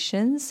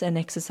modifications and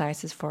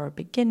exercises for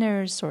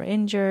beginners or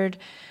injured,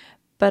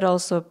 but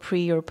also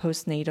pre or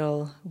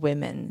postnatal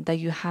women, that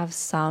you have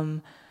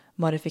some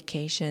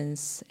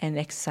modifications and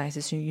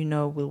exercises you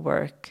know will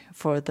work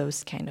for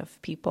those kind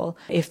of people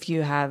if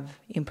you have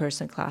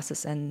in-person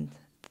classes and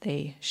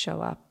they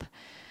show up.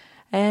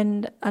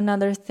 And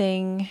another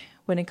thing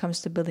when it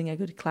comes to building a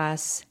good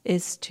class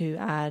is to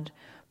add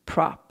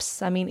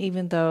props. I mean,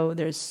 even though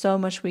there's so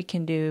much we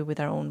can do with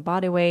our own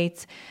body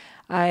weight,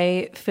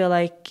 I feel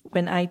like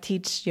when I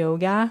teach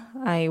yoga,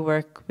 I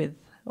work with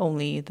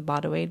only the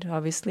body weight,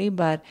 obviously,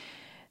 but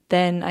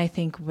then I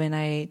think when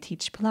I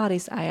teach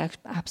Pilates, I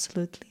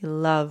absolutely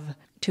love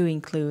to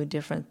include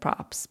different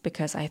props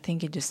because I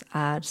think it just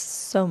adds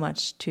so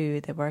much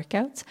to the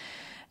workout.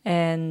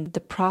 And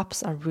the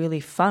props are really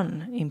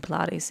fun in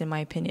Pilates, in my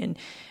opinion.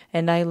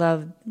 And I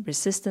love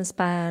resistance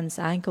bands,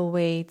 ankle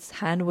weights,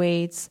 hand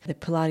weights. The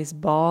Pilates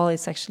ball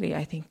is actually,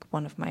 I think,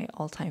 one of my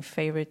all-time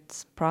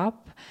favorite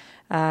prop.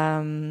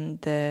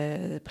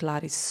 The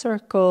Pilates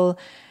circle.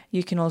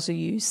 You can also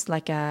use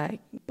like a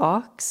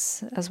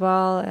box as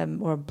well,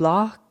 or a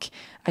block.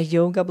 A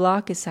yoga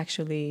block is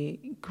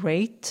actually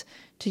great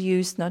to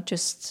use, not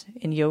just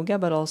in yoga,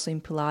 but also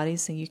in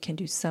Pilates. And you can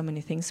do so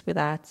many things with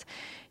that.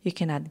 You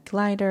can add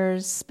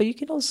gliders, but you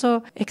can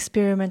also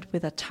experiment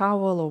with a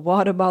towel or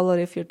water bottle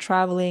if you're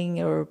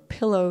traveling, or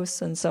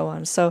pillows and so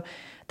on. So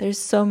there's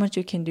so much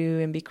you can do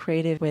and be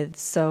creative with.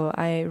 So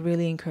I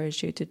really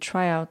encourage you to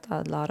try out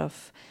a lot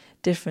of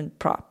different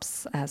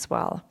props as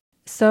well.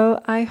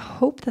 So I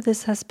hope that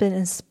this has been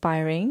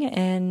inspiring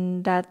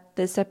and that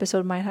this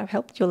episode might have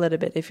helped you a little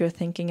bit if you're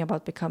thinking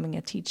about becoming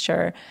a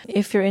teacher.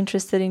 If you're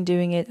interested in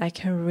doing it, I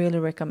can really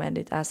recommend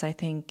it, as I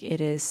think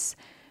it is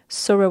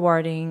so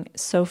rewarding,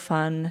 so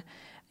fun,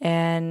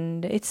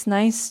 and it's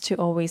nice to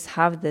always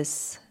have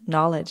this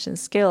knowledge and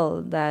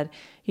skill that,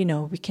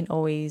 we can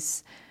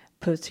always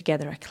put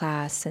together a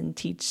class and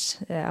teach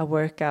a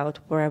workout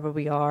wherever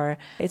we are.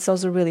 It's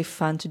also really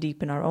fun to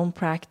deepen our own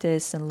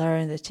practice and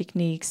learn the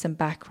techniques and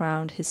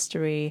background,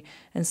 history,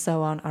 and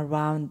so on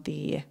around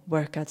the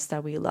workouts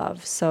that we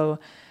love. So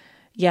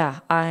yeah,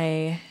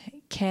 I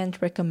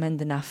can't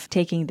recommend enough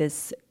taking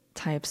these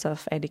types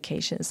of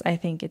educations. I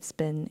think it's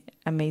been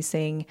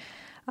amazing.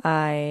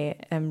 I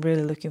am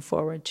really looking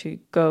forward to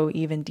go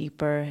even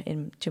deeper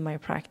into my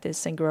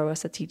practice and grow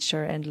as a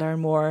teacher and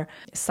learn more,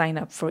 sign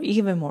up for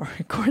even more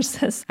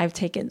courses. I've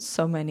taken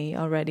so many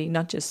already,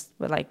 not just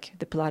like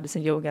the Pilates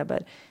and yoga,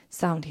 but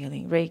sound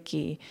healing,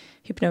 Reiki,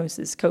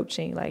 hypnosis,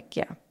 coaching,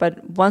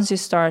 But once you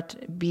start,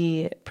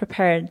 be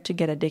prepared to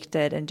get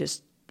addicted and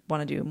just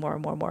want to do more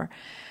and more and more.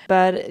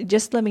 But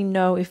just let me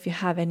know if you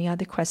have any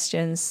other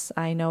questions.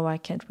 I know I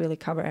can't really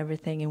cover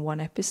everything in one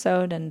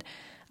episode, and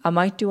I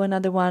might do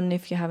another one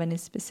if you have any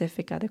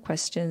specific other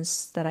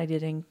questions that I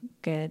didn't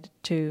get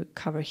to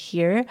cover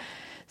here.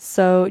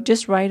 So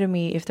just write to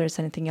me if there's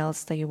anything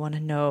else that you want to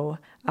know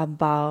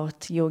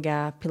about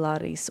yoga,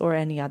 Pilates, or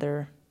any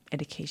other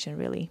education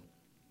really.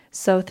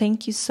 So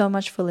thank you so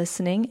much for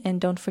listening,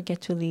 and don't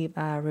forget to leave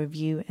a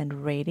review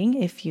and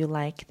rating if you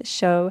like the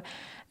show,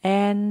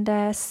 and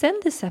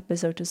send this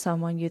episode to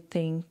someone you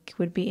think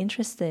would be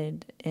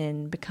interested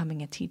in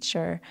becoming a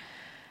teacher.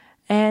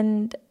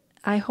 And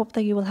I hope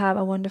that you will have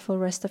a wonderful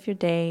rest of your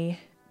day.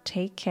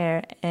 Take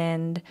care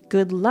and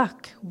good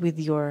luck with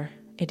your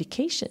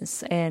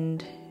educations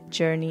and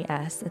journey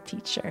as a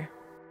teacher.